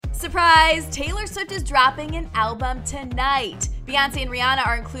Surprise! Taylor Swift is dropping an album tonight. Beyonce and Rihanna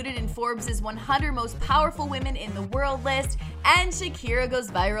are included in Forbes' 100 most powerful women in the world list, and Shakira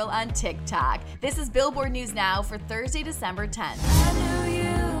goes viral on TikTok. This is Billboard News Now for Thursday, December 10th. I knew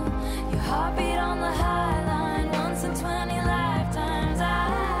you, your heartbeat on the high line, once in 20 lifetimes.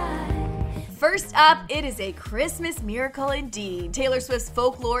 First up, it is a Christmas miracle indeed. Taylor Swift's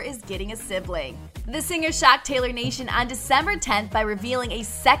Folklore is getting a sibling. The singer shocked Taylor Nation on December 10th by revealing a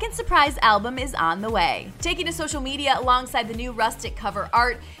second surprise album is on the way. Taking to social media alongside the new rustic cover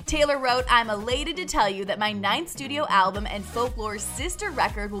art, Taylor wrote, "I'm elated to tell you that my 9th studio album and Folklore's sister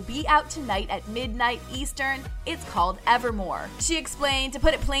record will be out tonight at midnight Eastern. It's called Evermore." She explained, "To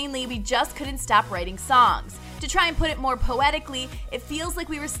put it plainly, we just couldn't stop writing songs. To try and put it more poetically, it feels like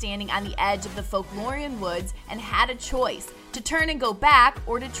we were standing on the edge of the Folklorian woods and had a choice, to turn and go back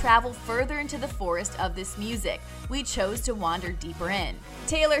or to travel further into the forest of this music. We chose to wander deeper in."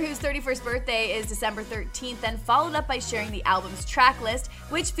 Taylor, whose 31st birthday is December 13th, then followed up by sharing the album's track list,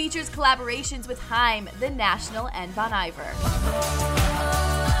 which features collaborations with Haim, The National, and Bon Iver.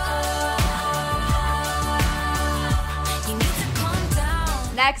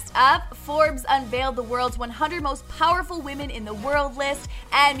 Next up, Forbes unveiled the world's 100 most powerful women in the world list,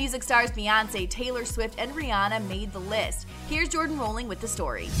 and music stars Beyonce, Taylor Swift, and Rihanna made the list. Here's Jordan Rolling with the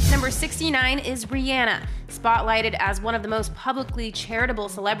story. Number 69 is Rihanna, spotlighted as one of the most publicly charitable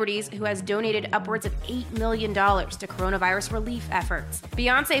celebrities who has donated upwards of $8 million to coronavirus relief efforts.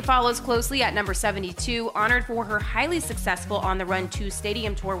 Beyonce follows closely at number 72, honored for her highly successful On the Run 2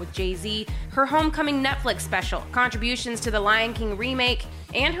 stadium tour with Jay-Z, her homecoming Netflix special, contributions to the Lion King remake,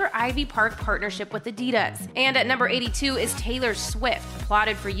 and her Ivy Park partnership with Adidas. And at number 82 is Taylor Swift,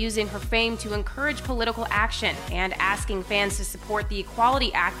 applauded for using her fame to encourage political action and asking fans to support the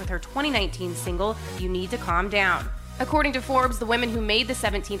Equality Act with her 2019 single, You Need to Calm Down. According to Forbes, the women who made the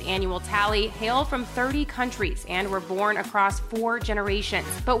 17th annual tally hail from 30 countries and were born across 4 generations.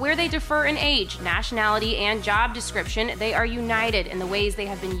 But where they differ in age, nationality, and job description, they are united in the ways they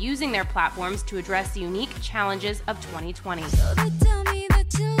have been using their platforms to address the unique challenges of 2020. So they tell me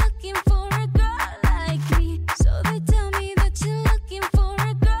that you're looking for a girl like me. So they tell me that you're looking for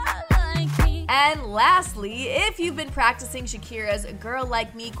a girl like me. And lastly, if you've been practicing Shakira's Girl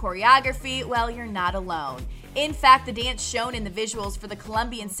Like Me choreography, well, you're not alone. In fact, the dance shown in the visuals for the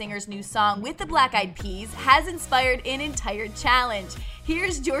Colombian singer's new song with the Black Eyed Peas has inspired an entire challenge.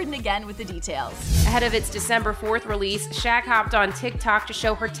 Here's Jordan again with the details. Ahead of its December 4th release, Shak hopped on TikTok to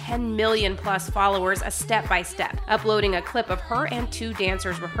show her 10 million plus followers a step-by-step, uploading a clip of her and 2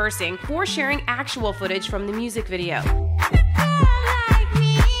 dancers rehearsing before sharing actual footage from the music video.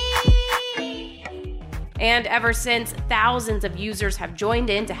 And ever since, thousands of users have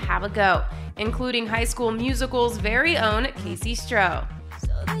joined in to have a go, including High School Musical's very own Casey Stroh. So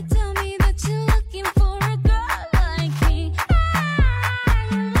they tell me that you're looking for a girl like me.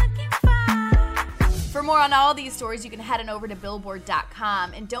 You're looking for. For more on all these stories, you can head on over to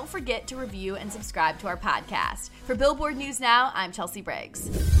Billboard.com, and don't forget to review and subscribe to our podcast. For Billboard News Now, I'm Chelsea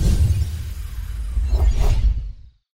Briggs.